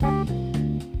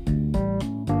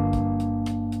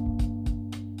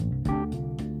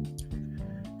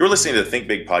You're listening to the Think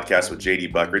Big podcast with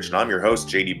JD Buckridge, and I'm your host,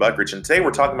 JD Buckridge. And today we're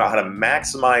talking about how to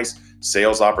maximize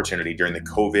sales opportunity during the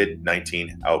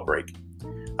COVID-19 outbreak.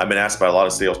 I've been asked by a lot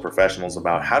of sales professionals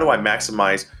about how do I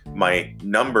maximize my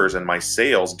numbers and my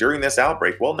sales during this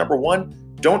outbreak? Well, number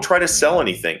one, don't try to sell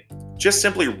anything. Just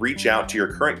simply reach out to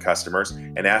your current customers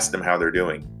and ask them how they're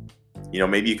doing.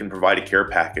 Maybe you can provide a care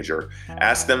package or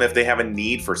ask them if they have a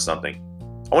need for something.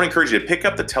 I want to encourage you to pick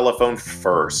up the telephone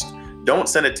first. Don't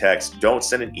send a text. Don't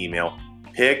send an email.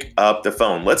 Pick up the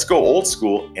phone. Let's go old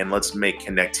school and let's make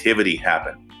connectivity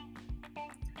happen.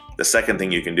 The second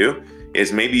thing you can do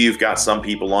is maybe you've got some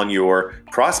people on your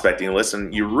prospecting list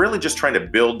and you're really just trying to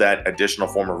build that additional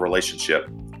form of relationship.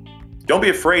 Don't be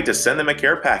afraid to send them a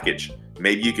care package.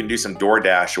 Maybe you can do some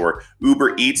DoorDash or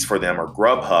Uber Eats for them or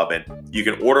Grubhub, and you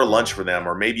can order lunch for them,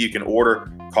 or maybe you can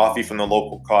order coffee from the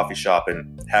local coffee shop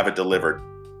and have it delivered.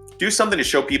 Do something to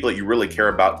show people that you really care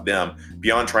about them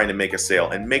beyond trying to make a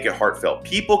sale, and make it heartfelt.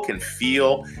 People can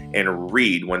feel and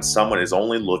read when someone is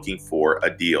only looking for a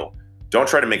deal. Don't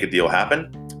try to make a deal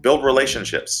happen. Build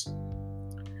relationships.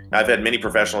 Now, I've had many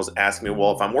professionals ask me,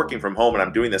 well, if I'm working from home and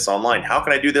I'm doing this online, how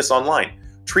can I do this online?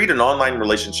 Treat an online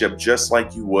relationship just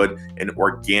like you would an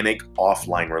organic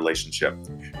offline relationship.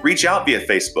 Reach out via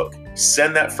Facebook.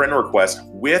 Send that friend request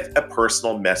with a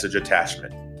personal message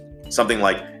attachment. Something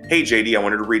like, hey, JD, I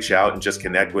wanted to reach out and just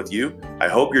connect with you. I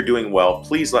hope you're doing well.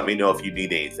 Please let me know if you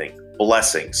need anything.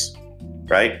 Blessings,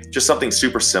 right? Just something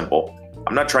super simple.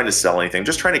 I'm not trying to sell anything. I'm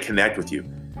just trying to connect with you.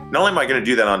 Not only am I going to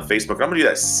do that on Facebook, I'm going to do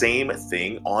that same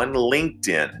thing on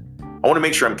LinkedIn. I want to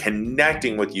make sure I'm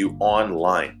connecting with you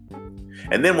online.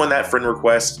 And then when that friend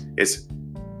request is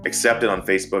accepted on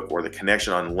Facebook or the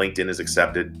connection on LinkedIn is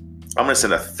accepted, I'm going to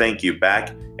send a thank you back,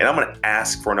 and I'm going to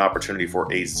ask for an opportunity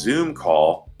for a Zoom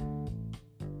call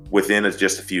within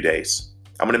just a few days.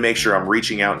 I'm going to make sure I'm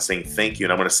reaching out and saying thank you,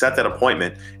 and I'm going to set that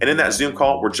appointment. And in that Zoom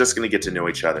call, we're just going to get to know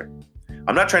each other.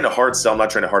 I'm not trying to hard sell. I'm not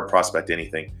trying to hard prospect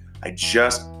anything. I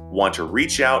just want to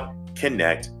reach out,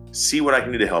 connect, see what I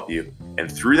can do to help you. And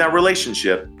through that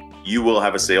relationship, you will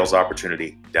have a sales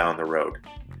opportunity down the road.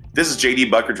 This is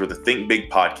JD Buckridge with the Think Big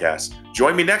podcast.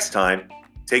 Join me next time.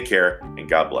 Take care and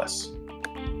God bless.